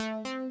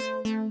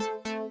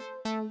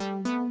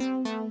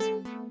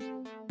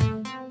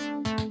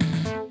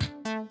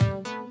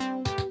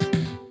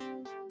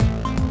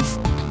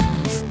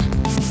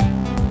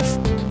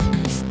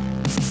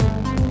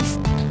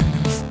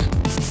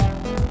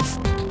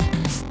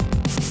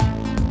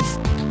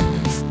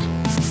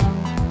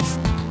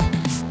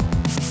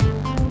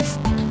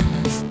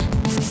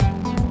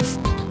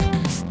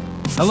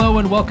Hello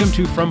and welcome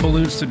to From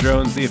Balloons to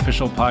Drones, the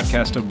official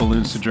podcast of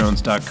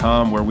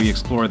balloonstodrones.com, where we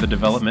explore the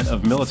development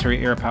of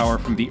military air power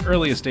from the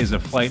earliest days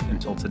of flight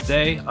until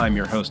today. I'm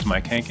your host,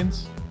 Mike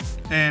Hankins.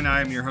 And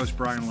I'm your host,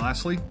 Brian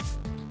Lassley.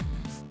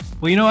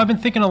 Well, I've been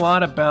thinking a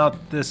lot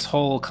about this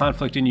whole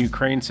conflict in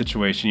Ukraine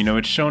situation.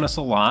 It's shown us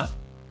a lot.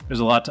 There's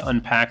a lot to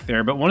unpack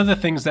there. But one of the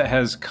things that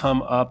has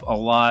come up a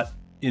lot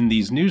in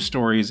these news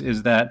stories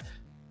is that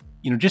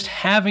just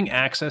having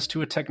access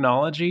to a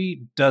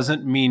technology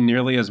doesn't mean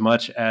nearly as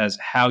much as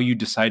how you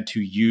decide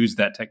to use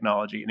that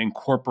technology and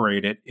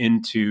incorporate it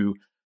into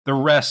the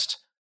rest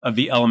of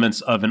the elements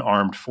of an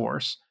armed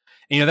force.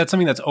 And, that's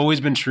something that's always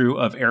been true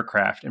of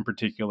aircraft in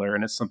particular,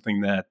 and it's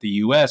something that the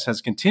U.S. has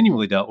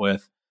continually dealt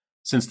with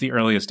since the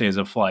earliest days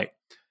of flight.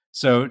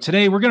 So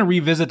today we're going to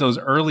revisit those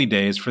early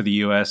days for the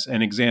U.S.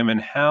 and examine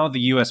how the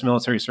U.S.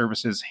 military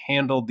services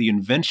handled the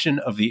invention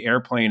of the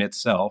airplane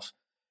itself.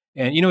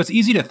 And, it's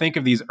easy to think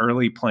of these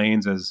early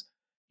planes as,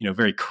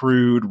 very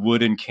crude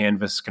wood and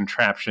canvas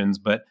contraptions,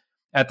 but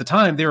at the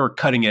time they were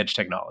cutting edge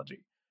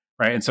technology,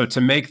 right? And so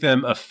to make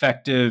them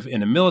effective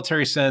in a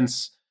military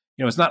sense,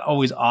 it's not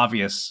always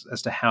obvious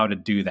as to how to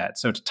do that.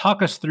 So to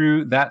talk us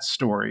through that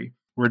story,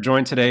 we're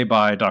joined today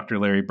by Dr.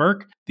 Larry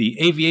Burke, the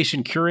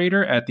aviation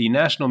curator at the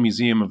National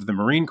Museum of the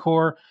Marine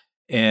Corps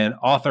and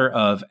author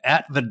of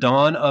At the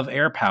Dawn of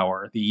Air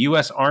Power, the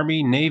U.S.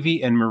 Army,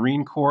 Navy, and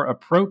Marine Corps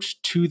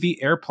Approach to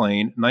the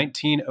Airplane,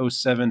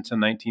 1907 to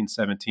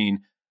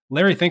 1917.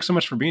 Larry, thanks so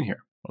much for being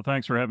here. Well,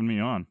 thanks for having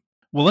me on.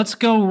 Well, let's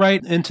go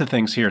right into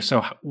things here.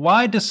 So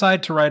why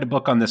decide to write a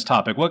book on this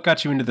topic? What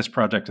got you into this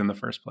project in the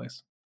first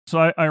place?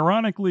 So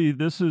ironically,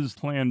 this is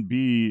plan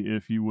B,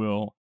 if you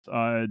will.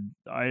 I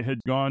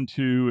had gone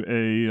to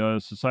a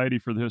Society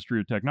for the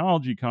History of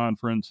Technology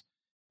conference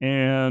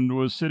and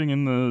was sitting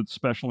in the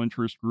special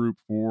interest group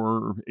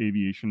for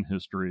aviation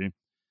history.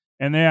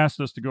 And they asked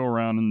us to go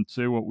around and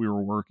say what we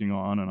were working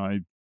on. And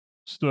I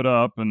stood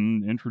up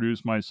and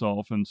introduced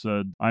myself and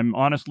said, I'm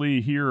honestly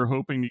here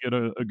hoping to get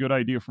a good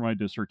idea for my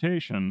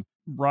dissertation.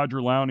 Roger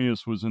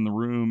Launius was in the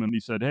room and he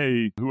said,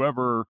 hey,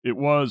 whoever it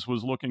was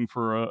looking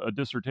for a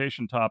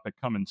dissertation topic,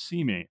 come and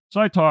see me. So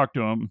I talked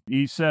to him.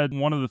 He said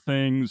one of the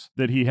things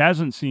that he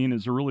hasn't seen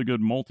is a really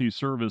good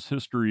multi-service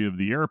history of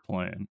the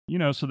airplane.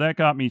 So that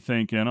got me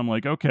thinking. I'm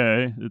like,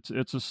 okay,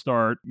 it's a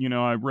start.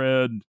 I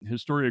read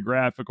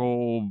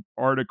historiographical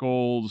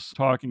articles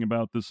talking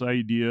about this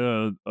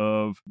idea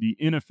of the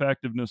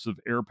ineffectiveness of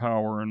air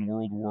power in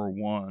World War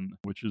I,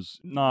 which is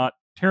not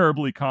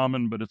terribly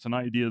common, but it's an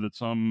idea that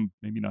some,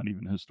 maybe not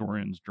even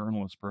historians,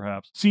 journalists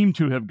perhaps, seem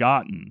to have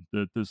gotten,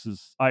 that this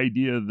is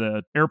idea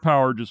that air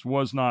power just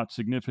was not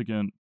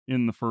significant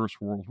in the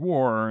First World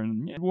War,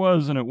 and it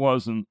was and it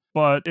wasn't.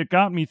 But it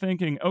got me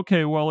thinking,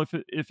 okay, well, if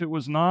it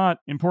was not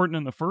important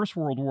in the First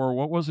World War,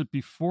 what was it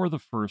before the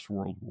First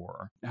World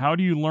War? How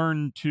do you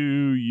learn to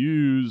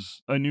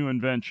use a new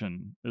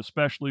invention,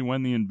 especially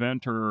when the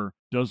inventor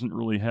doesn't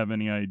really have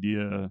any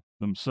idea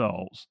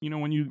themselves?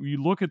 When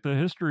you look at the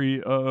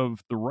history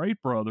of the Wright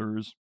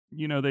brothers,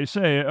 they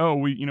say, oh,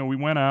 we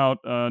went out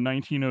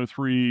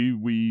 1903,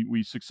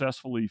 we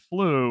successfully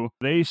flew.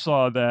 They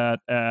saw that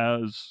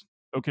as,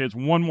 okay, it's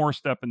one more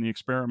step in the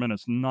experiment.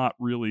 It's not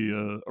really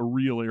a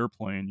real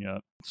airplane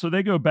yet. So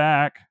they go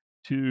back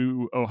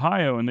to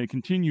Ohio and they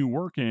continue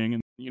working.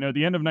 And, at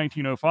the end of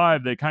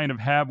 1905, they kind of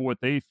have what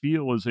they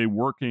feel is a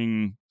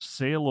working,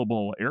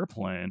 saleable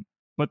airplane.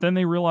 But then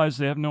they realize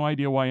they have no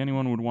idea why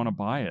anyone would want to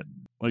buy it.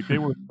 Like, they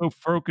were so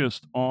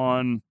focused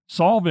on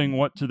solving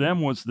what to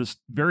them was this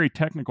very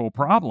technical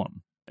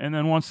problem. And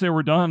then once they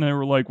were done, they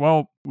were like,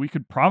 well, we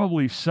could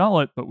probably sell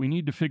it, but we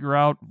need to figure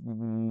out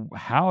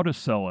how to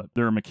sell it.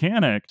 Their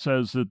mechanic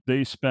says that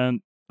they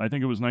spent, I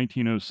think it was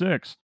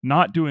 1906,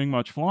 not doing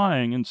much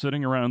flying and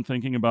sitting around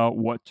thinking about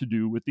what to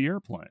do with the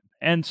airplane.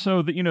 And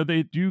so,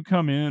 they do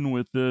come in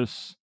with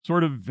this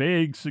sort of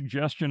vague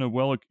suggestion of,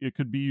 well, it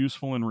could be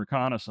useful in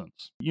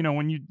reconnaissance.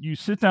 When you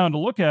sit down to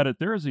look at it,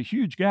 there is a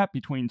huge gap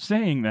between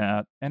saying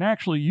that and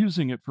actually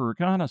using it for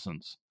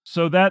reconnaissance.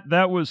 So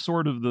that was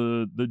sort of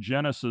the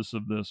genesis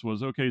of this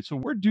was, okay, so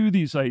where do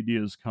these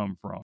ideas come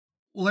from?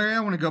 Larry, I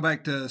want to go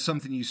back to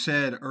something you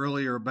said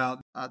earlier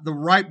about the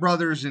Wright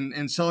brothers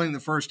and selling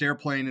the first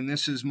airplane. And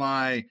this is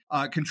my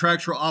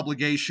contractual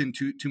obligation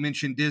to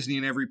mention Disney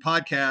in every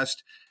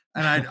podcast.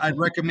 And I'd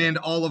recommend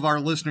all of our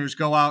listeners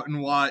go out and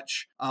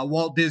watch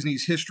Walt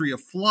Disney's History of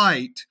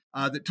Flight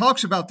that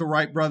talks about the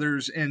Wright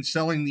brothers and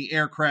selling the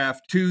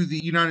aircraft to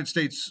the United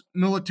States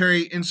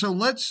military. And so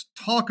let's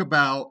talk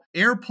about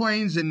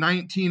airplanes in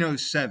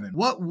 1907.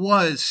 What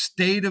was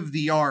state of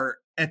the art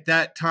at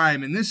that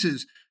time? And this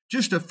is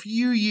just a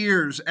few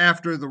years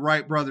after the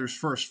Wright brothers'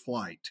 first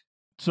flight.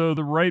 So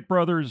the Wright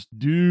brothers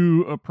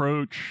do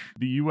approach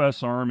the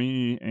U.S.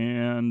 Army,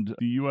 and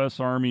the U.S.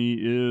 Army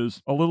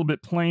is a little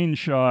bit plane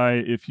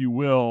shy, if you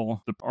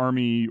will. The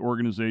Army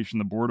organization,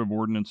 the Board of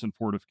Ordnance and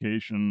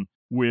Fortification,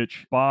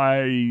 which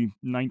by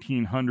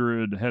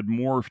 1900 had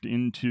morphed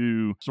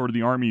into sort of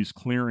the Army's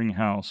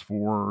clearinghouse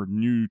for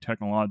new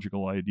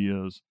technological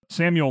ideas.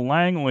 Samuel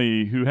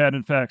Langley, who had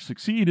in fact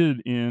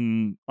succeeded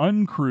in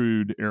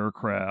uncrewed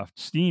aircraft,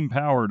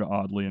 steam-powered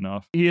oddly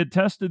enough, he had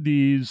tested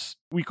these,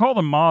 we call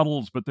them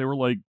models, but they were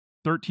like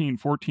 13,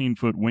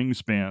 14-foot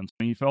wingspans.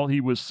 And he felt he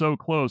was so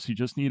close, he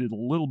just needed a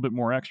little bit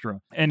more extra.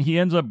 And he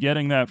ends up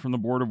getting that from the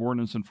Board of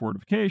Ordnance and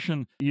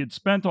Fortification. He had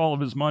spent all of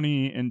his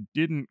money and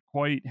didn't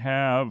quite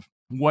have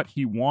what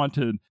he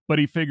wanted, but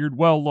he figured,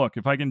 well, look,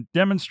 if I can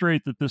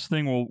demonstrate that this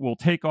thing will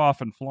take off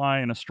and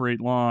fly in a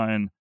straight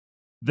line,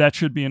 that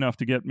should be enough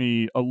to get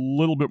me a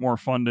little bit more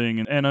funding.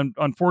 And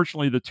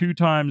unfortunately, the 2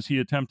 times he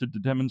attempted to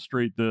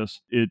demonstrate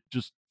this, it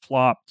just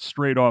flopped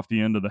straight off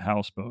the end of the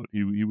houseboat.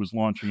 He was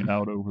launching it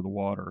out over the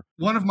water.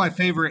 One of my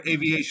favorite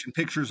aviation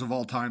pictures of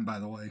all time, by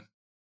the way.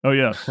 Oh,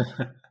 yes.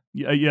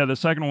 Yeah, the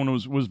second one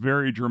was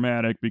very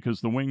dramatic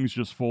because the wings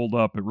just fold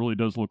up. It really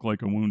does look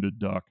like a wounded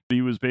duck.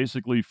 He was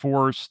basically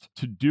forced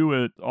to do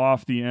it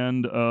off the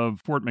end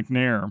of Fort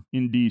McNair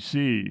in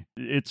D.C.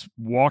 It's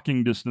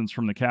walking distance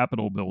from the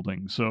Capitol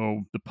building.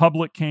 So the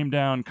public came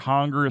down,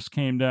 Congress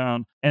came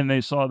down, and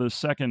they saw this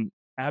second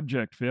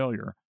abject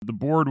failure. The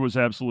board was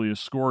absolutely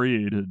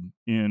excoriated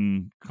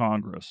in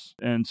Congress.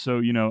 And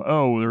so,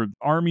 their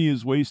Army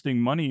is wasting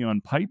money on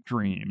pipe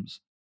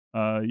dreams.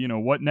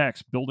 What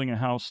next? Building a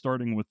house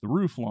starting with the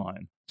roof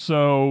line.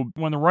 So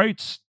when the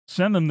Wrights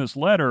send them this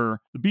letter,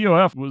 the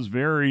BOF was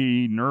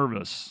very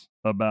nervous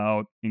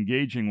about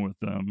engaging with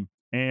them.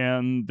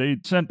 And they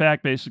sent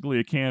back basically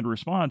a canned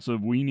response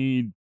of, we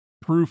need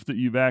proof that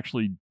you've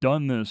actually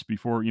done this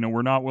before.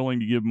 We're not willing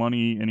to give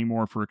money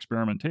anymore for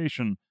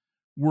experimentation.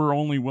 We're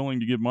only willing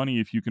to give money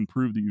if you can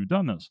prove that you've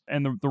done this.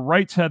 And the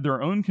Wrights had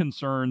their own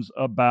concerns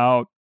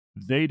about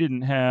they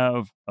didn't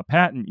have a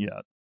patent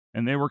yet.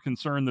 And they were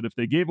concerned that if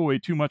they gave away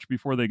too much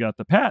before they got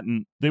the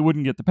patent, they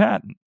wouldn't get the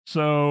patent.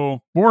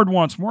 So board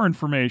wants more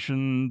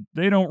information.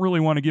 They don't really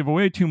want to give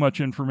away too much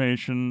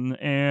information.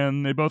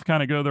 And they both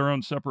kind of go their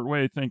own separate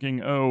way thinking,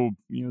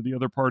 the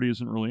other party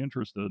isn't really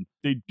interested.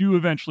 They do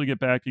eventually get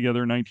back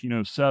together in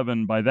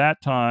 1907. By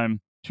that time,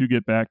 to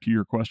get back to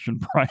your question,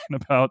 Brian,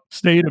 about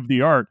state of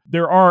the art,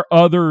 there are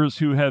others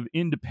who have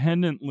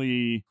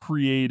independently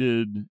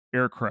created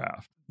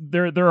aircraft.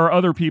 There are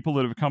other people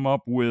that have come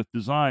up with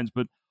designs,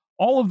 but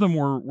all of them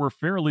were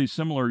fairly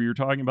similar. You're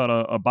talking about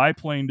a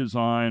biplane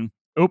design,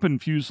 open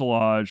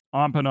fuselage,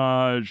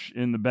 empennage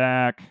in the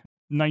back.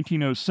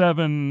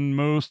 1907,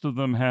 most of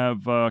them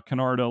have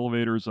canard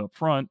elevators up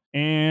front,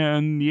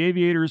 and the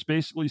aviator is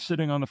basically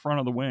sitting on the front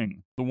of the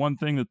wing. The one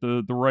thing that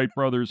the Wright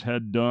brothers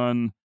had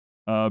done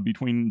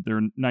between their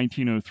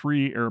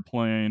 1903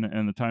 airplane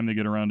and the time they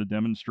get around to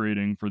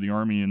demonstrating for the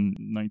Army in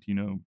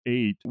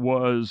 1908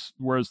 was,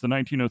 whereas the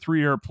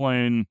 1903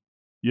 airplane,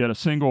 you had a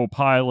single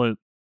pilot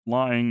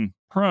lying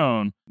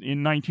prone.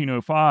 In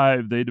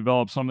 1905, they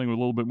developed something with a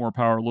little bit more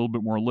power, a little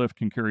bit more lift,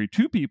 can carry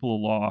 2 people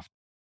aloft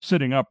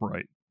sitting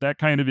upright. That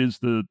kind of is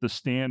the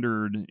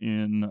standard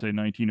in, say,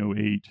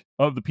 1908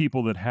 of the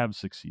people that have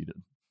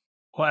succeeded.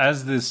 Well,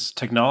 as this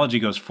technology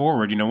goes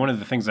forward, one of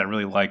the things I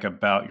really like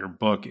about your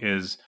book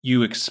is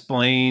you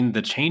explain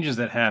the changes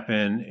that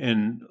happen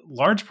in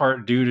large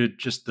part due to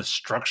just the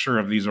structure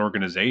of these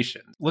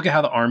organizations. Look at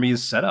how the Army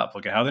is set up.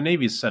 Look at how the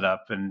Navy is set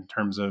up in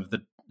terms of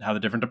how the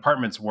different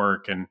departments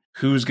work and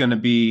who's going to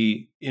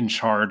be in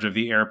charge of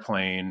the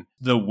airplane.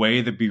 The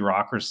way the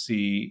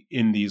bureaucracy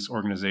in these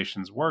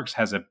organizations works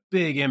has a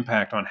big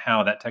impact on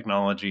how that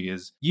technology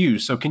is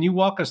used. So can you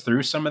walk us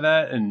through some of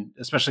that, and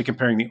especially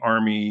comparing the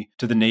Army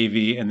to the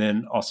Navy, and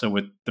then also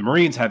with the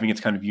Marines having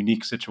its kind of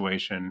unique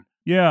situation?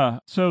 Yeah.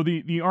 So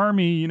the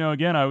Army,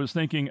 again, I was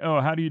thinking,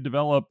 how do you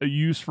develop a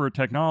use for a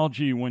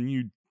technology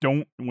when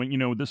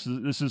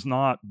this is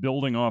not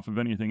building off of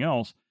anything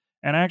else?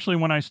 And actually,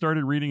 when I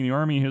started reading the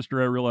Army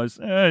history, I realized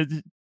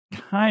it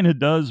kind of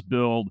does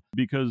build,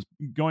 because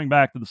going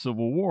back to the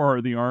Civil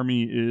War, the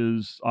Army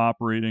is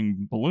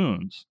operating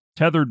balloons,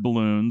 tethered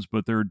balloons,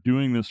 but they're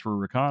doing this for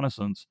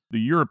reconnaissance. The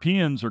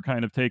Europeans are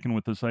kind of taken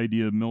with this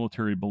idea of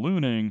military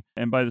ballooning,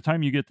 and by the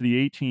time you get to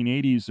the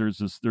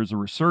 1880s, there's a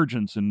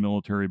resurgence in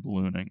military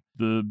ballooning.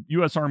 The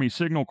U.S. Army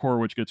Signal Corps,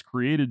 which gets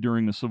created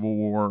during the Civil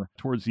War,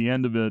 towards the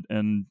end of it,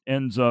 and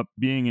ends up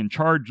being in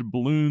charge of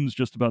balloons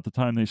just about the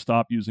time they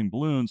stop using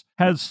balloons,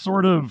 has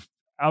sort of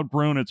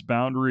outgrown its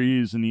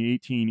boundaries in the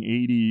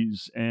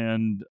 1880s,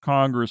 and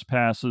Congress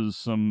passes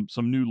some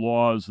new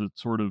laws that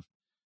sort of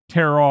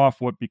tear off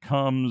what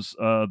becomes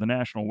the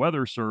National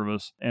Weather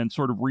Service and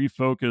sort of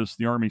refocus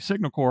the Army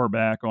Signal Corps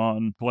back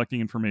on collecting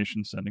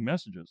information, sending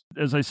messages.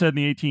 As I said,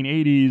 in the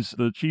 1880s,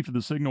 the chief of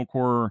the Signal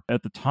Corps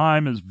at the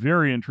time is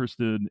very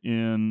interested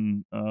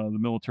in the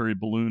military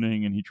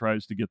ballooning, and he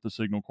tries to get the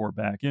Signal Corps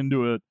back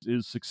into it.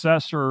 His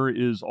successor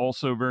is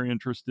also very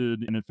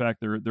interested, and in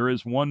fact, there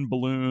is one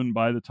balloon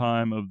by the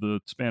time of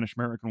the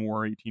Spanish-American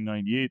War,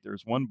 1898.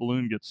 There's one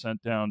balloon gets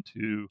sent down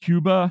to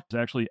Cuba. It's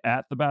actually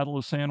at the Battle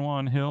of San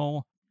Juan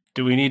Hill.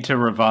 Do we need to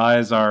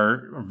revise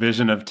our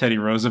vision of Teddy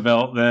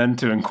Roosevelt then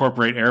to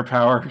incorporate air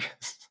power?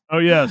 Oh,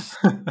 yes.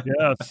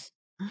 Yes.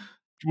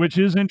 which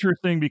is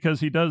interesting because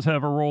he does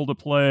have a role to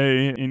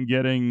play in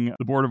getting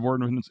the Board of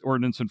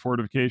Ordnance and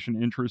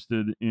Fortification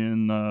interested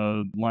in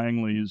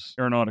Langley's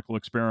aeronautical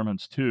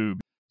experiments too.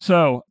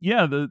 So,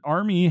 yeah, the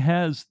Army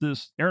has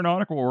this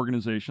aeronautical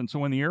organization. So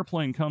when the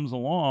airplane comes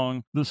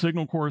along, the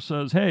Signal Corps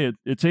says, hey,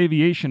 it's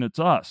aviation, it's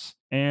us.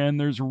 And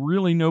there's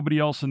really nobody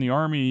else in the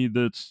Army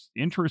that's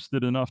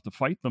interested enough to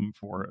fight them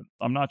for it.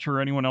 I'm not sure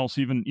anyone else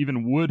even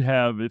would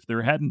have if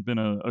there hadn't been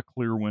a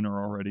clear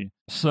winner already.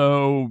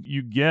 So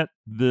you get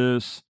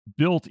this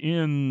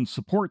built-in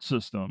support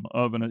system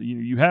of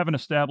you have an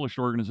established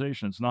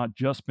organization. It's not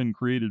just been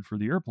created for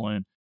the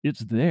airplane.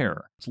 It's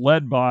there. It's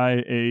led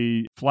by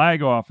a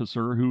flag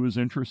officer who is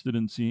interested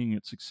in seeing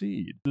it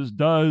succeed. This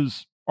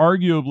does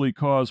arguably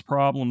cause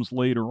problems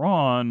later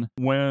on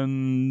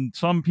when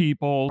some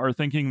people are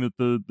thinking that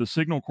the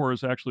Signal Corps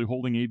is actually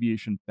holding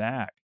aviation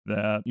back.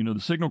 That,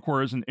 the Signal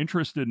Corps isn't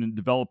interested in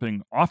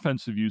developing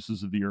offensive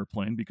uses of the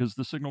airplane because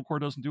the Signal Corps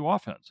doesn't do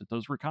offense. It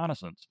does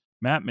reconnaissance,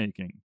 map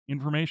making,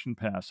 information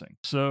passing.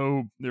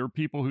 So there are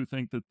people who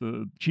think that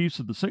the chiefs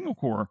of the Signal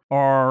Corps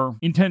are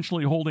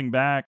intentionally holding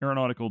back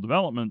aeronautical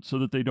development so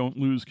that they don't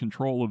lose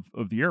control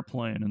of the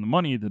airplane and the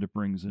money that it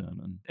brings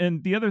in.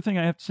 And the other thing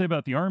I have to say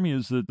about the Army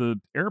is that the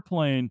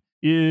airplane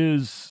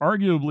is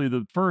arguably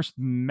the first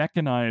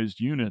mechanized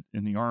unit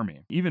in the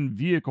Army. Even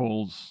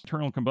vehicles,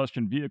 internal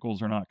combustion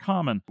vehicles, are not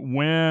common.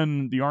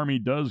 When the Army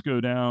does go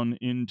down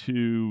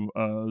into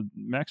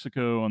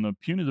Mexico on the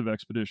punitive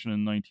expedition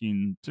in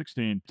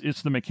 1916,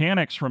 it's the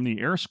mechanics from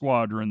the air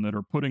squadron that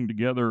are putting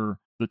together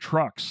the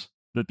trucks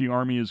that the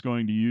Army is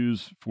going to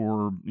use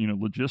for,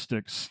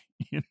 logistics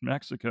in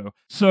Mexico.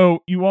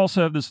 So you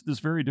also have this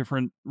very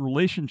different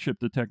relationship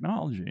to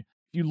technology.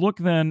 You look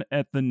then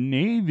at the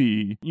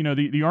Navy,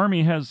 the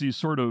Army has these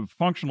sort of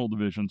functional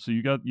divisions. So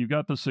you've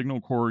got the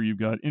Signal Corps, you've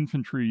got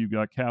infantry, you've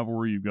got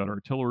cavalry, you've got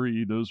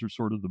artillery. Those are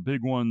sort of the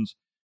big ones.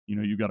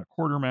 You've got a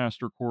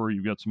quartermaster corps,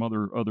 you've got some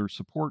other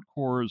support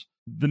corps.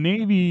 The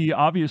Navy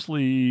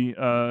obviously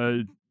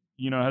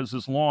has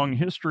this long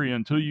history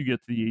until you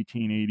get to the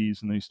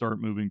 1880s and they start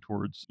moving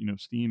towards,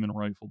 steam and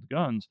rifled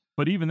guns.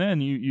 But even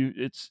then,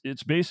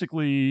 it's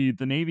basically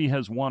the Navy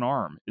has one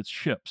arm, it's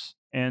ships.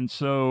 And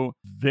so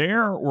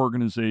their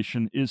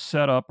organization is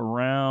set up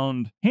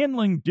around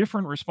handling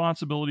different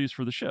responsibilities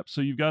for the ship.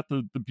 So you've got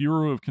the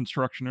Bureau of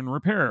Construction and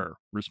Repair,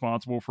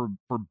 responsible for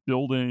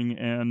building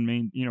and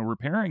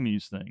repairing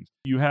these things.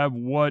 You have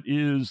what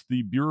is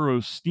the Bureau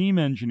of Steam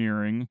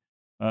Engineering,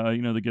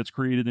 that gets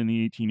created in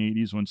the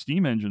 1880s when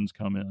steam engines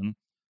come in.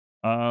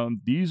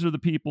 These are the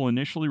people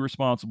initially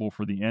responsible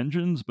for the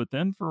engines, but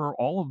then for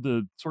all of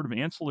the sort of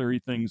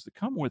ancillary things that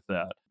come with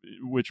that,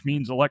 which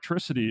means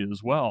electricity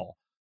as well.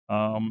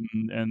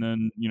 And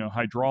then,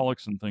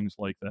 hydraulics and things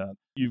like that.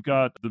 You've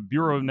got the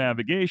Bureau of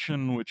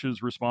Navigation, which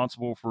is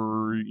responsible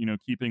for,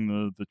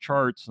 keeping the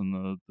charts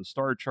and the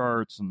star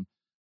charts and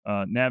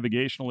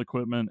navigational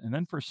equipment, and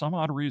then for some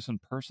odd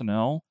reason,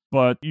 personnel.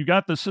 But you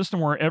got the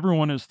system where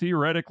everyone is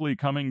theoretically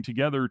coming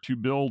together to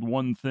build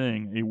one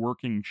thing, a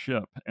working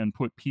ship, and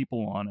put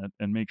people on it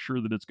and make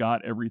sure that it's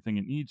got everything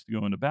it needs to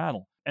go into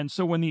battle. And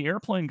so when the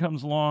airplane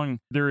comes along,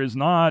 there is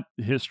not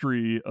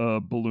history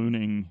of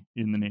ballooning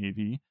in the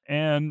Navy,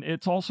 and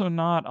it's also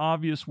not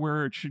obvious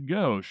where it should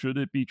go. Should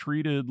it be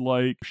treated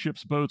like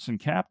ships, boats, and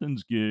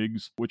captains'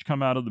 gigs, which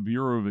come out of the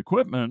Bureau of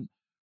Equipment?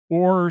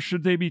 Or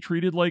should they be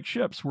treated like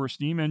ships, where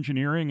steam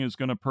engineering is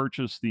going to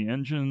purchase the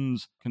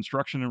engines,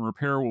 construction and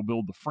repair will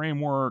build the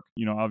framework,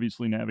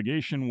 obviously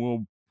navigation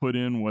will put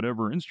in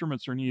whatever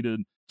instruments are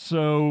needed.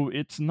 So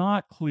it's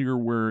not clear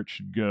where it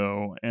should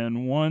go.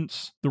 And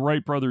once the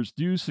Wright brothers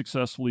do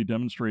successfully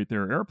demonstrate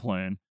their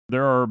airplane,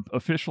 there are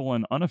official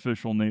and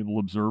unofficial naval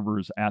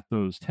observers at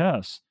those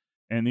tests.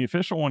 And the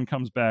official one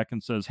comes back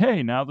and says,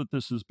 hey, now that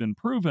this has been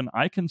proven,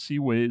 I can see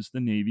ways the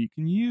Navy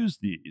can use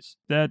these.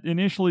 That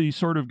initially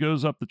sort of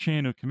goes up the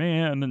chain of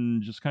command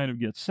and just kind of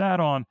gets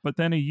sat on. But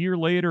then a year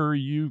later,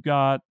 you've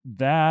got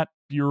that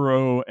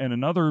bureau and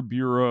another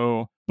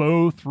bureau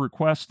both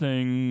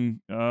requesting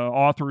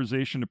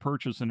authorization to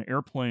purchase an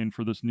airplane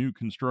for this new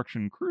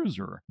construction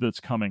cruiser that's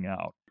coming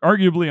out.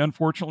 Arguably,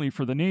 unfortunately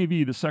for the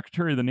Navy, the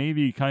Secretary of the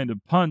Navy kind of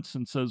punts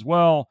and says,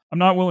 well, I'm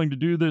not willing to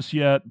do this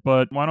yet,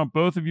 but why don't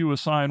both of you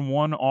assign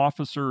one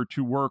officer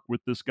to work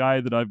with this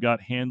guy that I've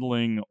got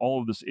handling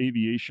all of this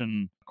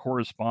aviation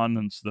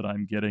correspondence that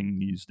I'm getting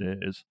these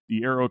days.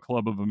 The Aero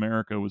Club of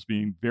America was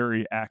being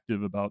very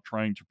active about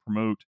trying to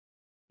promote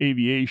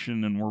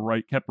aviation,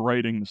 and kept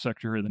writing the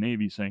Secretary of the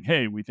Navy saying,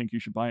 hey, we think you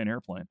should buy an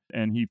airplane.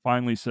 And he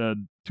finally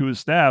said to his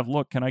staff,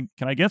 look, can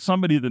I get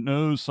somebody that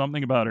knows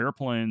something about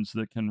airplanes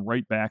that can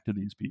write back to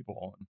these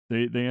people?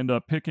 And they end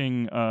up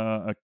picking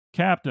a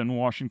captain,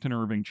 Washington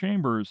Irving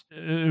Chambers,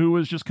 who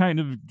was just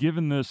kind of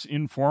given this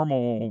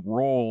informal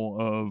role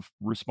of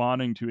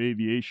responding to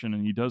aviation.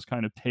 And he does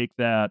kind of take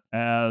that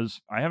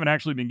as, I haven't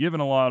actually been given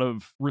a lot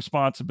of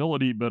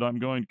responsibility, but I'm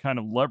going to kind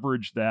of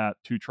leverage that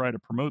to try to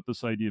promote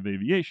this idea of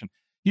aviation.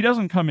 He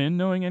doesn't come in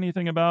knowing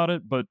anything about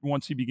it, but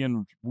once he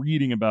begins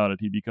reading about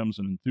it, he becomes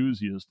an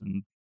enthusiast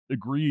and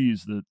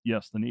agrees that,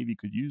 yes, the Navy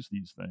could use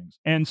these things.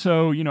 And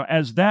so,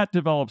 as that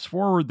develops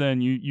forward,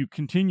 then you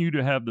continue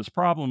to have this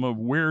problem of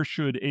where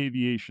should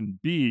aviation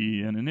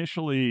be? And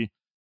initially,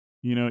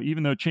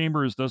 even though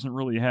Chambers doesn't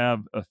really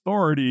have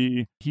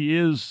authority, he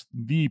is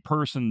the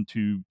person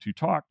to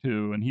talk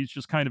to, and he's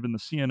just kind of in the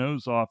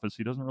CNO's office.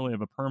 He doesn't really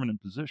have a permanent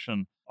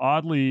position.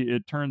 Oddly,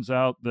 it turns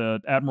out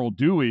that Admiral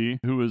Dewey,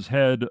 who is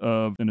head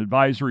of an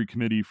advisory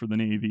committee for the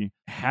Navy,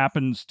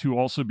 happens to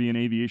also be an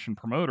aviation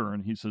promoter,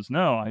 and he says,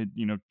 "No,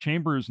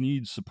 Chambers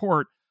needs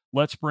support.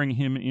 Let's bring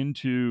him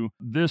into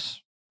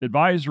this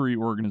advisory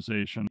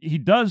organization." He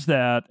does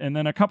that, and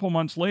then a couple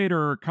months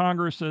later,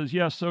 Congress says,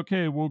 yes,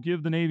 okay, we'll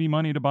give the Navy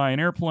money to buy an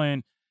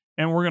airplane,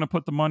 and we're going to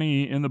put the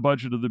money in the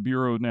budget of the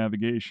Bureau of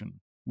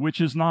Navigation,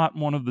 which is not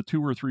one of the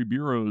 2 or 3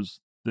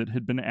 bureaus that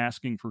had been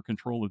asking for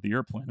control of the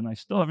airplane. And I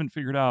still haven't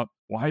figured out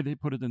why they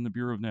put it in the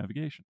Bureau of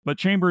Navigation. But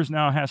Chambers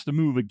now has to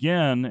move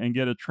again and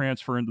get a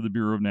transfer into the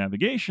Bureau of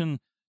Navigation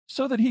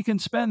so that he can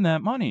spend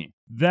that money.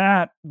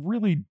 That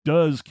really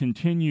does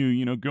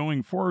continue,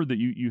 going forward, that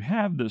you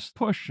have this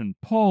push and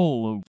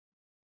pull of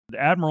the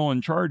admiral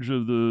in charge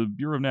of the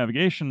Bureau of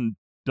Navigation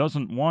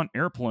doesn't want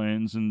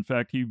airplanes. In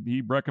fact,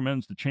 he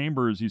recommends to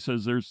Chambers, he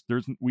says,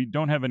 we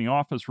don't have any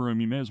office room,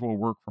 you may as well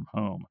work from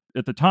home.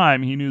 At the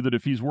time, he knew that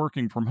if he's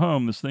working from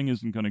home, this thing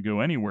isn't going to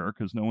go anywhere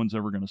because no one's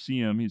ever going to see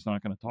him. He's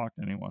not going to talk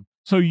to anyone.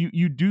 So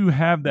you do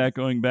have that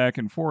going back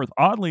and forth.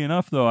 Oddly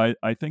enough, though,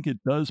 I think it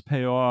does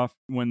pay off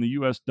when the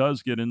U.S.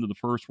 does get into the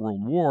First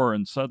World War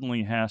and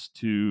suddenly has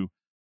to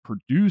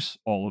produce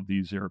all of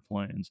these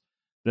airplanes.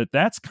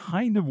 That's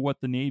kind of what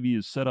the Navy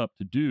is set up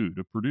to do,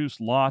 to produce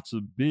lots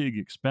of big,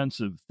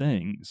 expensive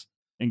things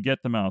and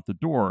get them out the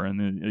door. And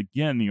then,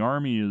 again, the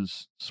Army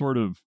is sort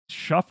of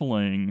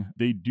shuffling.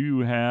 They do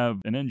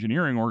have an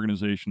engineering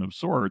organization of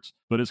sorts,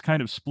 but it's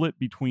kind of split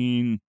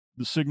between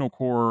the Signal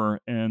Corps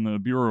and the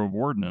Bureau of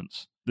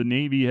Ordnance. The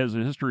Navy has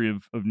a history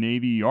of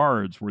Navy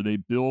yards where they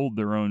build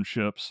their own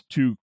ships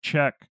to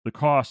check the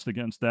cost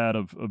against that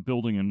of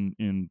building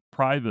in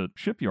private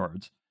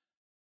shipyards.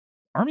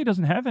 Army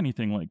doesn't have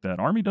anything like that.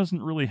 Army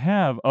doesn't really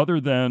have, other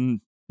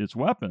than its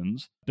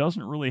weapons,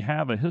 doesn't really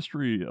have a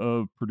history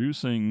of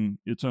producing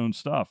its own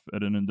stuff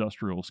at an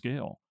industrial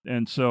scale.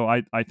 And so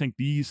I think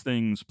these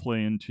things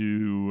play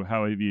into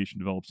how aviation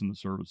develops in the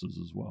services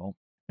as well.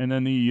 And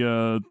then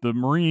the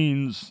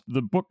Marines,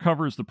 the book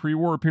covers the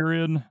pre-war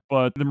period,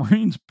 but the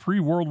Marines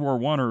pre-World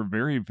War I are a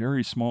very,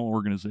 very small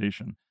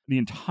organization. The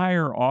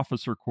entire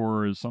officer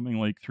corps is something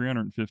like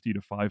 350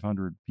 to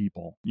 500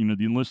 people. The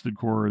enlisted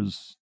corps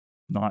is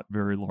not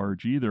very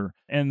large either.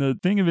 And the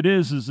thing of it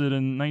is that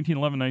in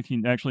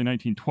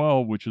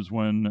 1912, which is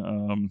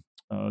when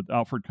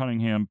Alfred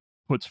Cunningham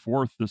puts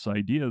forth this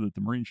idea that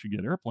the Marines should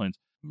get airplanes,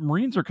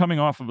 Marines are coming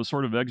off of a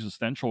sort of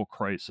existential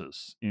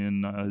crisis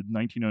in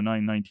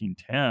 1909,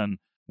 1910,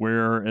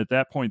 where at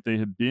that point they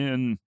had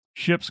been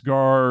ship's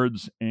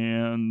guards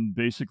and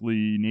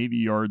basically Navy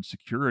Yard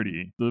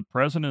security. The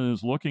president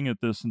is looking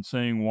at this and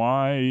saying,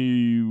 why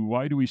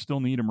do we still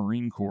need a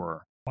Marine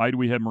Corps? Why do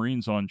we have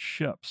Marines on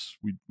ships?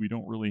 We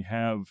don't really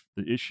have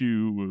the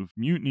issue of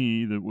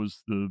mutiny that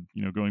was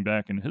going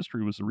back in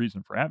history was the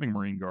reason for having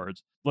Marine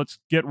Guards. Let's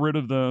get rid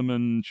of them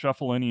and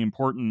shuffle any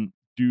important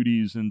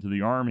duties into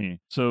the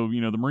Army. So,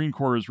 the Marine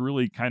Corps is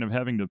really kind of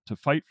having to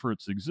fight for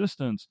its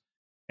existence.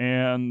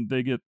 And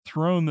they get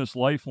thrown this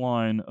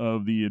lifeline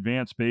of the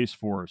Advanced Base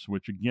Force,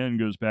 which again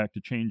goes back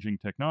to changing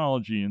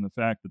technology and the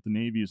fact that the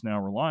Navy is now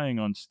relying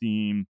on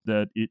steam,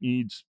 that it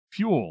needs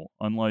fuel,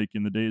 unlike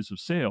in the days of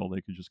sail,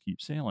 they could just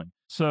keep sailing.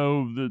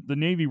 So the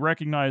Navy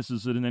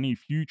recognizes that in any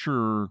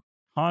future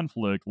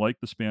conflict, like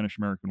the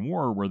Spanish-American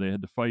War, where they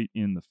had to fight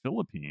in the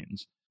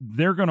Philippines,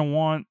 they're going to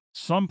want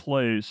some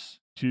place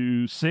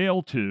to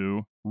sail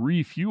to,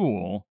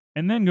 refuel,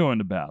 and then go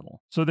into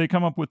battle. So they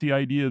come up with the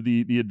idea of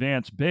the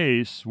advanced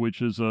base,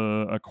 which is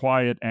a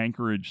quiet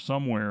anchorage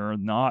somewhere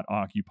not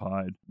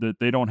occupied, that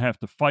they don't have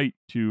to fight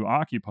to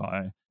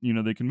occupy.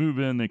 They can move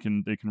in, they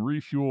can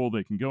refuel,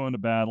 they can go into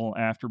battle.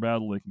 After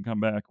battle, they can come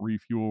back,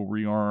 refuel,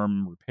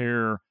 rearm,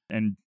 repair,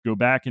 and go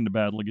back into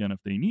battle again if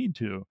they need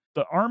to.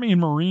 The Army and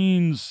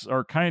Marines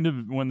are kind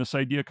of, when this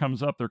idea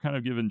comes up, they're kind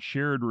of given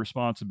shared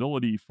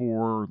responsibility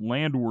for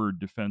landward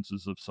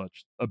defenses of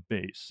such a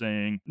base,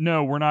 saying,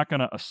 no, we're not going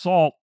to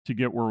assault to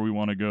get where we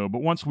want to go.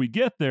 But once we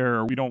get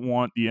there, we don't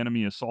want the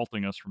enemy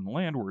assaulting us from the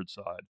landward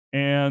side.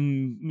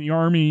 And the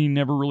Army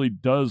never really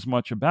does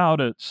much about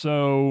it.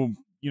 So,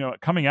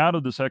 coming out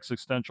of this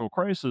existential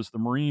crisis, the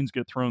Marines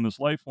get thrown this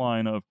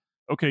lifeline of,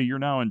 okay, you're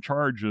now in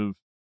charge of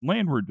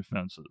landward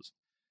defenses.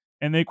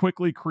 And they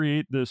quickly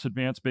create this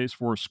Advanced Base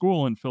Force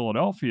School in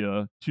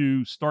Philadelphia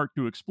to start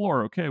to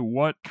explore, okay,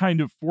 what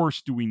kind of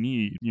force do we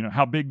need?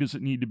 How big does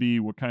it need to be?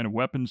 What kind of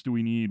weapons do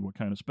we need? What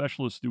kind of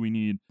specialists do we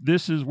need?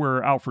 This is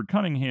where Alfred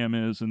Cunningham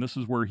is, and this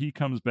is where he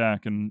comes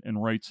back and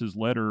writes his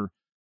letter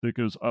that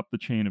goes up the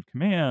chain of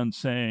command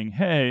saying,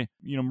 hey,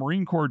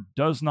 Marine Corps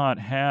does not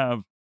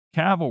have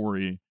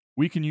cavalry.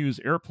 We can use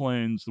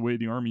airplanes the way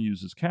the Army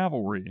uses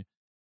cavalry.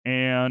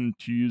 And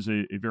to use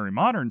a very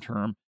modern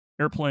term,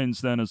 airplanes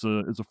then as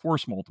a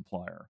force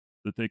multiplier.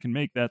 that they can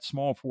make that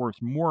small force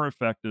more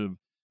effective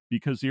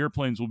because the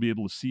airplanes will be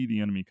able to see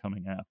the enemy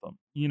coming at them.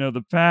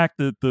 The fact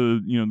that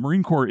the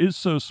Marine Corps is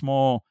so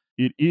small,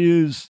 it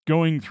is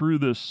going through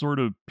this sort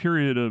of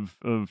period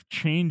of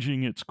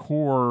changing its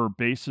core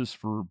basis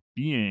for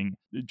being.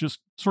 It just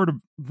sort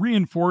of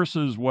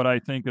reinforces what I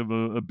think of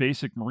a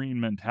basic Marine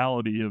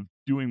mentality of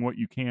doing what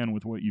you can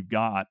with what you've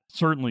got.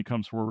 Certainly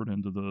comes forward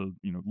into the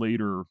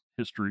later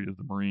history of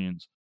the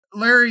Marines.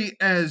 Larry,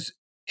 as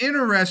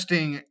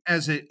interesting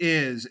as it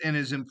is and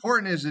as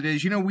important as it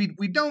is,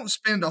 we don't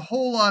spend a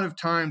whole lot of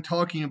time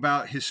talking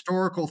about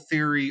historical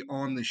theory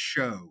on the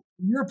show.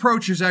 Your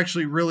approach is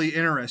actually really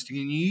interesting,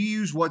 and you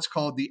use what's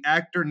called the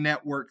actor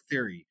network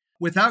theory.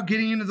 Without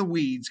getting into the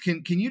weeds,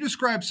 can you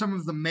describe some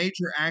of the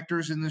major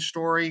actors in this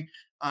story,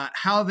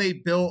 how they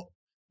built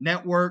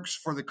networks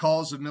for the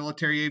cause of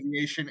military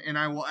aviation? And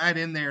I will add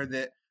in there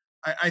that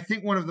I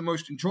think one of the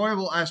most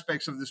enjoyable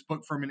aspects of this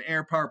book from an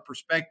air power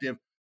perspective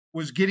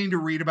was getting to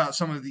read about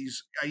some of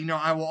these,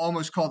 I will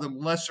almost call them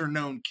lesser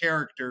known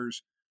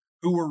characters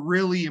who were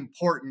really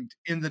important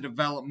in the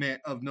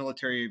development of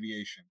military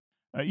aviation.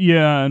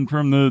 Yeah, and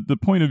from the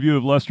point of view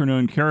of lesser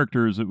known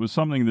characters, it was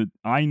something that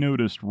I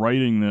noticed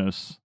writing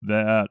this,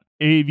 that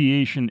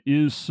aviation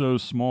is so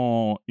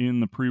small in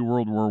the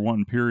pre-World War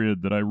I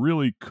period that I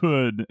really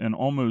could and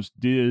almost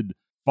did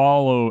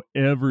follow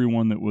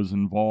everyone that was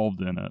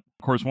involved in it.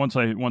 Of course, once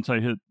I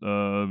hit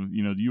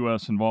the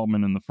U.S.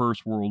 involvement in the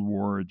First World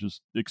War, it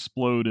just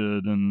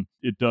exploded, and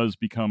it does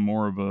become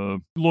more of a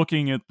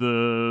looking at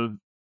the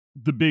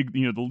big,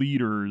 the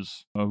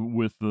leaders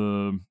with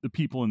the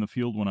people in the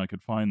field when I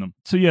could find them.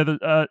 So yeah,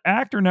 the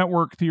actor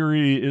network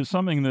theory is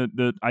something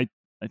that I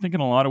think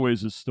in a lot of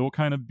ways is still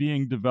kind of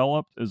being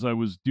developed. As I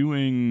was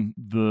doing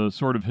the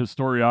sort of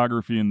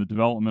historiography and the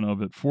development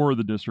of it for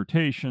the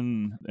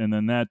dissertation, and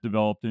then that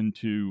developed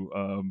into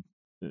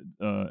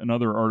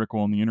another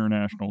article in the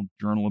International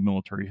Journal of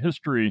Military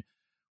History,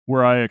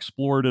 where I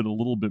explored it a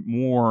little bit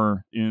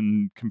more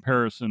in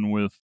comparison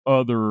with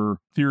other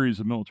theories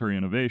of military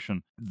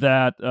innovation.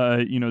 That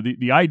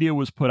the idea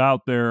was put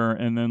out there,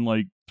 and then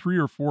like 3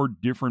 or 4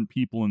 different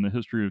people in the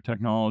history of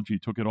technology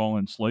took it all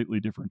in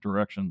slightly different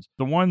directions.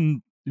 The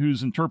one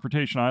whose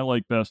interpretation I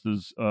like best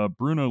is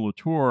Bruno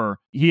Latour.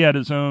 He had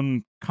his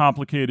own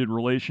complicated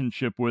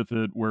relationship with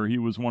it, where he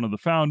was one of the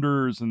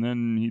founders, and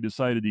then he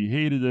decided he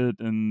hated it,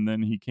 and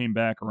then he came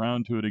back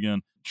around to it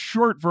again.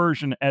 Short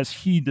version, as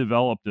he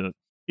developed it,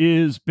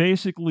 is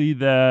basically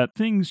that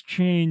things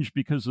change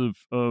because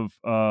of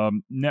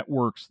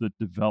networks that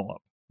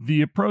develop.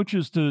 The approach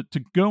is to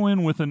go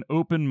in with an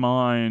open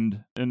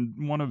mind, and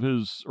one of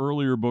his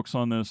earlier books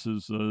on this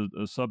is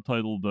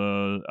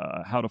subtitled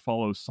How to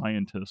Follow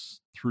Scientists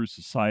Through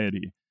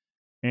Society.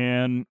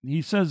 And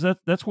he says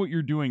that's what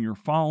you're doing. You're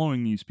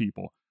following these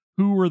people.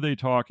 Who are they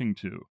talking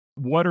to?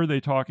 What are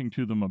they talking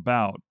to them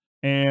about?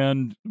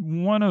 And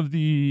one of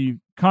the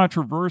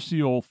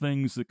controversial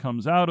things that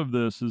comes out of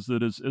this is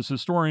that as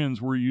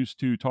historians, we're used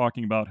to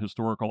talking about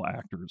historical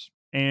actors.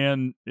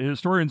 And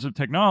historians of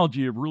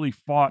technology have really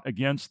fought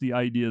against the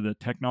idea that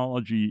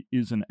technology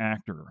is an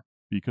actor.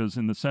 Because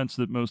in the sense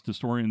that most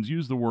historians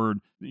use the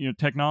word,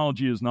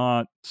 technology is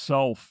not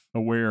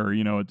self-aware.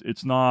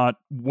 It's not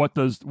what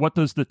does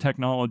the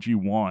technology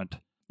want.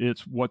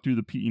 It's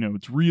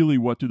it's really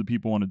what do the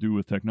people want to do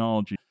with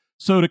technology.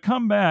 So to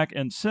come back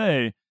and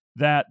say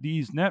that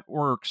these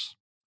networks,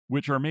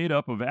 which are made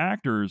up of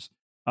actors,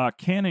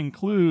 can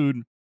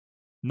include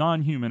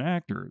non-human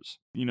actors.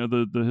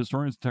 The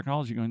historians of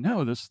technology going,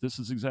 no, this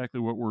is exactly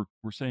what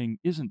we're saying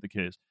isn't the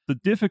case. The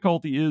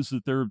difficulty is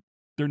that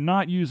they're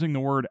not using the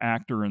word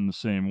actor in the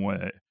same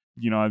way.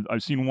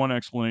 I've seen one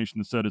explanation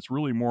that said it's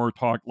really more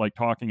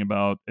talking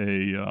about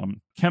a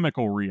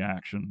chemical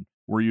reaction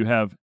where you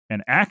have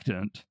an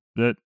actant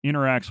that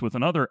interacts with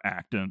another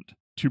actant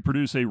to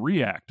produce a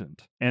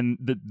reactant. And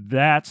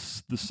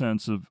that's the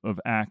sense of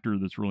actor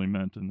that's really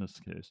meant in this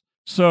case.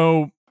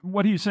 So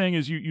what he's saying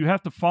is you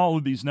have to follow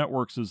these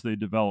networks as they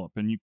develop,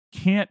 and you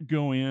shouldn't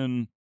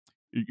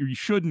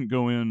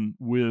go in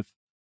with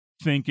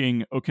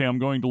thinking, okay, I'm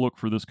going to look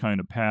for this kind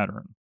of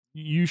pattern.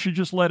 You should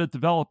just let it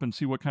develop and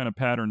see what kind of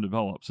pattern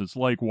develops. It's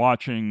like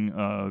watching,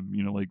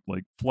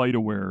 like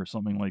FlightAware or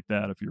something like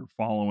that. If you're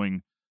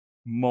following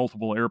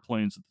multiple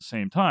airplanes at the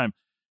same time,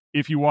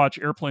 if you watch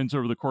airplanes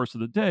over the course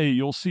of the day,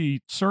 you'll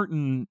see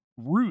certain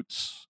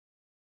routes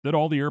that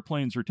all the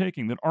airplanes are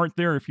taking that aren't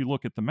there if you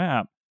look at the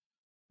map.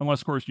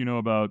 Unless, of course, you know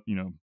about,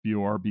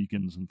 BOR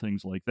beacons and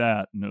things like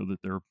that, know that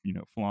they're,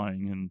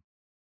 flying in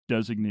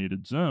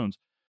designated zones.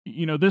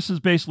 This is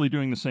basically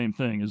doing the same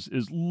thing,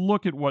 is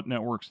look at what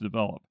networks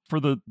develop. For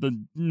the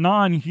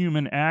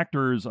non-human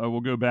actors, I will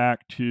go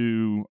back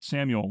to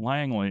Samuel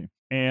Langley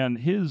and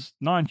his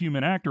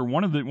non-human actor.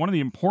 One of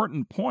the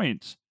important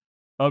points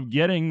of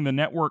getting the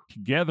network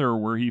together,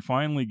 where he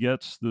finally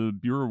gets the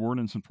Bureau of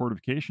Ordnance and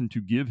Fortification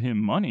to give him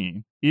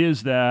money,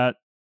 is that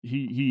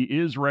he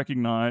is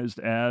recognized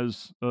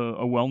as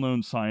a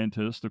well-known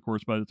scientist. Of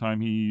course, by the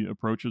time he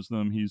approaches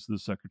them, he's the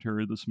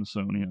secretary of the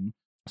Smithsonian.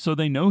 So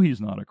they know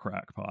he's not a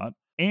crackpot.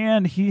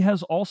 And he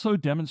has also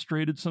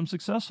demonstrated some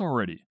success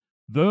already.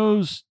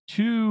 Those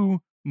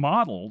two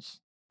models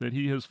that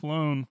he has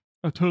flown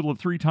a total of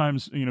 3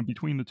 times,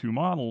 between the two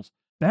models,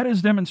 that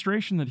is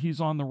demonstration that he's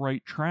on the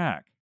right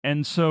track.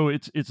 And so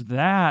it's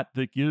that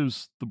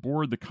gives the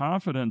board the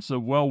confidence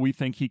of, well, we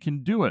think he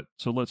can do it,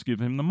 so let's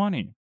give him the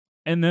money.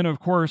 And then, of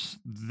course,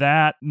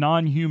 that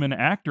non-human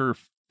actor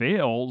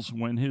fails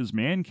when his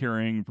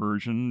man-carrying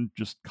version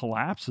just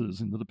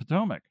collapses into the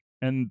Potomac,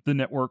 and the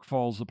network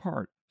falls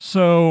apart.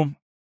 So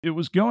it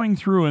was going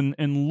through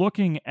and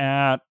looking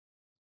at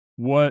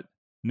what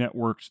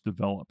networks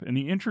develop. And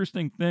the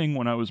interesting thing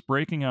when I was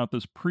breaking out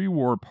this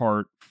pre-war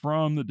part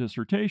from the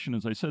dissertation,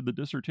 as I said, the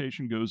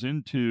dissertation goes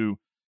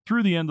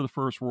through the end of the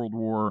First World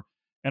War,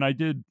 and I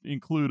did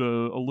include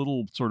a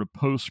little sort of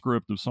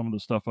postscript of some of the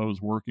stuff I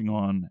was working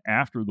on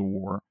after the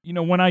war.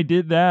 When I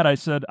did that, I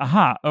said,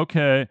 aha,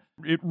 okay,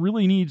 it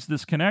really needs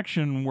this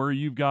connection where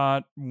you've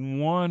got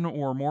one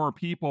or more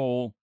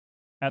people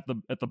at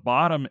the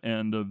bottom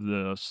end of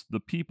this,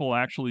 the people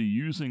actually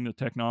using the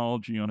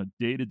technology on a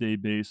day-to-day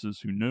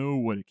basis who know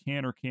what it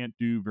can or can't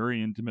do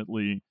very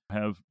intimately,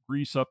 have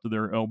grease up to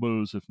their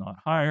elbows, if not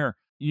higher.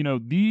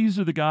 These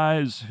are the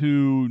guys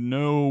who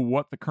know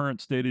what the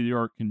current state of the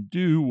art can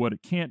do, what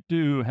it can't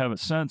do, have a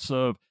sense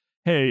of,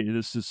 hey,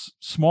 this is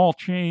small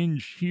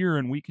change here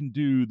and we can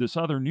do this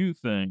other new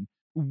thing.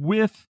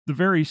 With the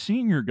very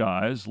senior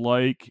guys,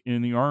 like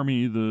in the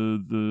Army,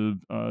 the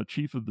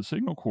chief of the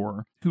Signal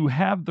Corps, who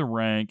have the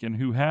rank and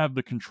who have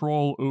the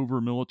control over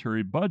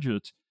military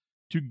budgets,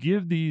 to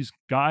give these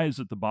guys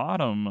at the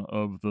bottom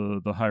of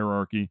the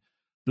hierarchy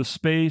the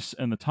space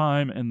and the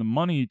time and the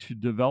money to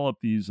develop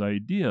these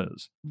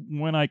ideas.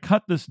 When I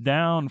cut this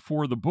down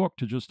for the book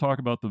to just talk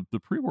about the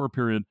pre-war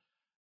period,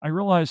 I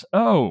realized,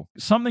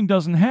 something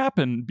doesn't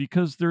happen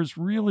because there's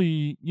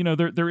really,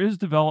 there is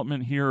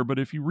development here, but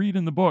if you read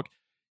in the book,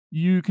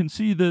 you can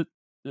see that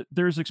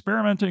there's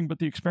experimenting, but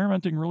the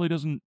experimenting really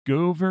doesn't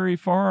go very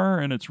far,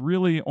 and it's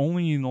really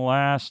only in the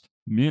last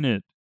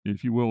minute,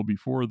 if you will,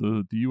 before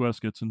the U.S.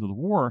 gets into the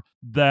war,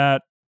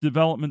 that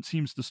development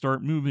seems to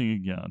start moving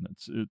again.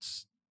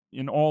 It's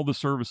in all the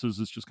services,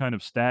 it's just kind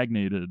of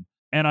stagnated.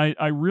 And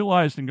I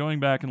realized in going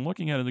back and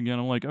looking at it again,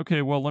 I'm like,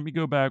 okay, well, let me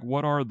go back.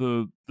 What are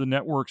the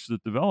networks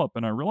that develop?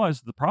 And I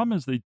realized the problem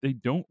is they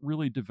don't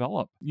really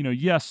develop.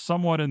 Yes,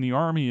 somewhat in the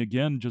Army,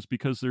 again, just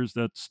because there's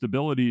that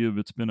stability of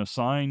it's been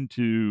assigned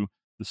to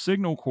the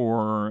Signal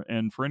Corps,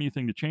 and for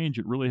anything to change,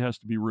 it really has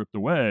to be ripped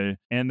away.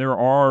 And there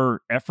are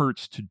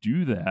efforts to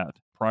do that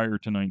prior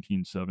to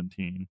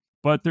 1917.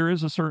 But there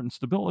is a certain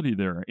stability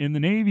there. In the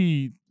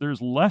Navy,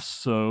 there's less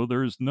so.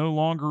 There's no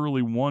longer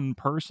really one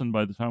person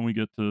by the time we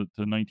get to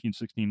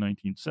 1916,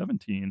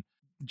 1917,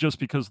 just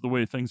because of the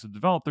way things have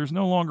developed. There's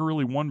no longer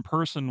really one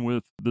person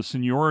with the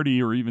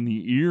seniority or even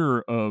the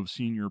ear of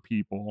senior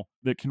people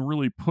that can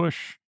really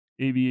push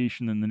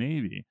aviation in the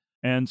Navy.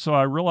 And so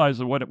I realized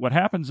that what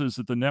happens is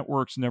that the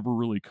networks never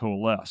really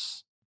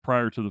coalesce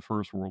prior to the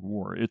First World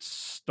War. It's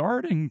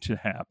starting to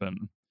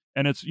happen.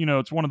 And it's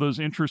one of those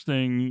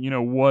interesting,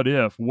 what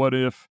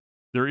if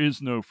there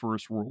is no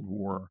First World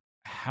War?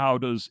 How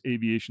does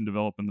aviation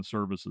develop in the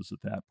services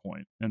at that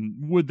point? And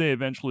would they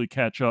eventually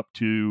catch up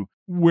to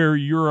where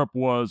Europe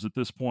was at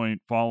this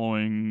point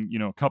following,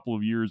 a couple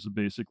of years of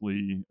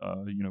basically,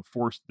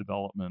 forced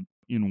development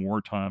in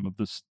wartime of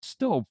this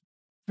still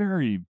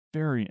very,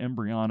 very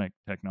embryonic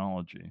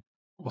technology?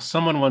 Well,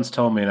 someone once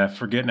told me, and I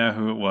forget now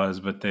who it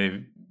was, but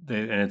and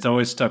it's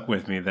always stuck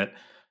with me, that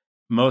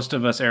most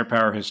of us air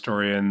power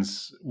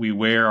historians, we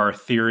wear our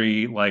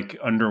theory like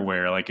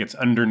underwear, like it's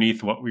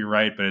underneath what we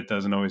write, but it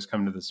doesn't always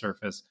come to the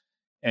surface.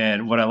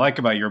 And what I like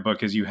about your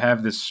book is you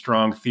have this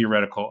strong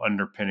theoretical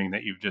underpinning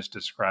that you've just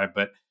described,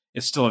 but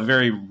it's still a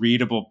very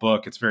readable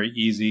book. It's very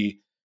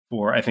easy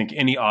for, I think,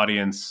 any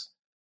audience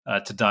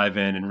to dive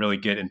in and really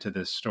get into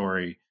this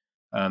story.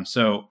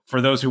 So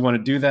for those who want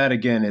to do that,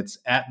 again, it's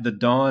At the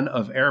Dawn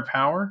of Air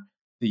Power,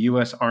 the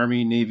U.S.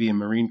 Army, Navy, and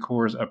Marine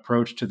Corps'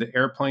 Approach to the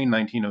Airplane,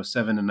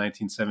 1907 and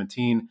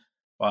 1917,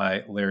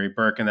 by Larry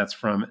Burke, and that's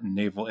from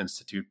Naval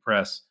Institute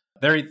Press.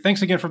 Larry,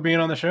 thanks again for being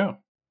on the show.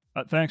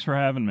 Thanks for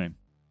having me.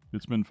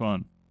 It's been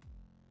fun.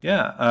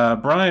 Yeah.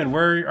 Brian,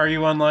 where are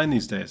you online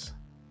these days?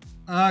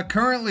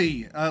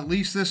 Currently, at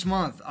least this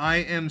month, I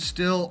am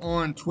still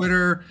on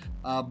Twitter,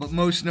 but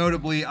most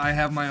notably, I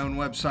have my own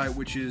website,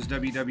 which is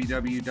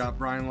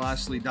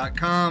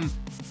www.brianlassley.com,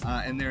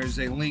 and there's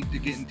a link to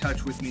get in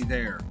touch with me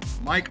there.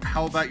 Mike,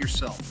 how about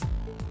yourself?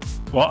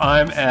 Well,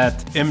 I'm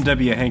at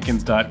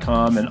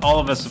mwhankins.com, and all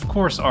of us, of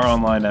course, are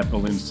online at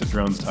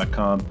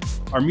balloonstodrones.com.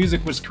 Our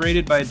music was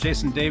created by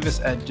Jason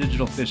Davis at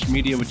Digital Fish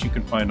Media, which you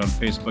can find on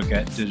Facebook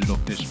at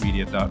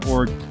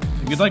digitalfishmedia.org.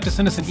 If you'd like to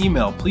send us an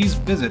email, please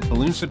visit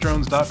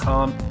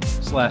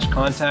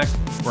balloonstodrones.com/contact.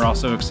 We're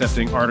also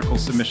accepting article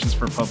submissions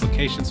for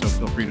publication, so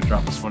feel free to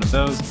drop us one of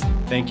those.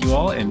 Thank you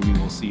all, and we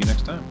will see you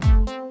next time.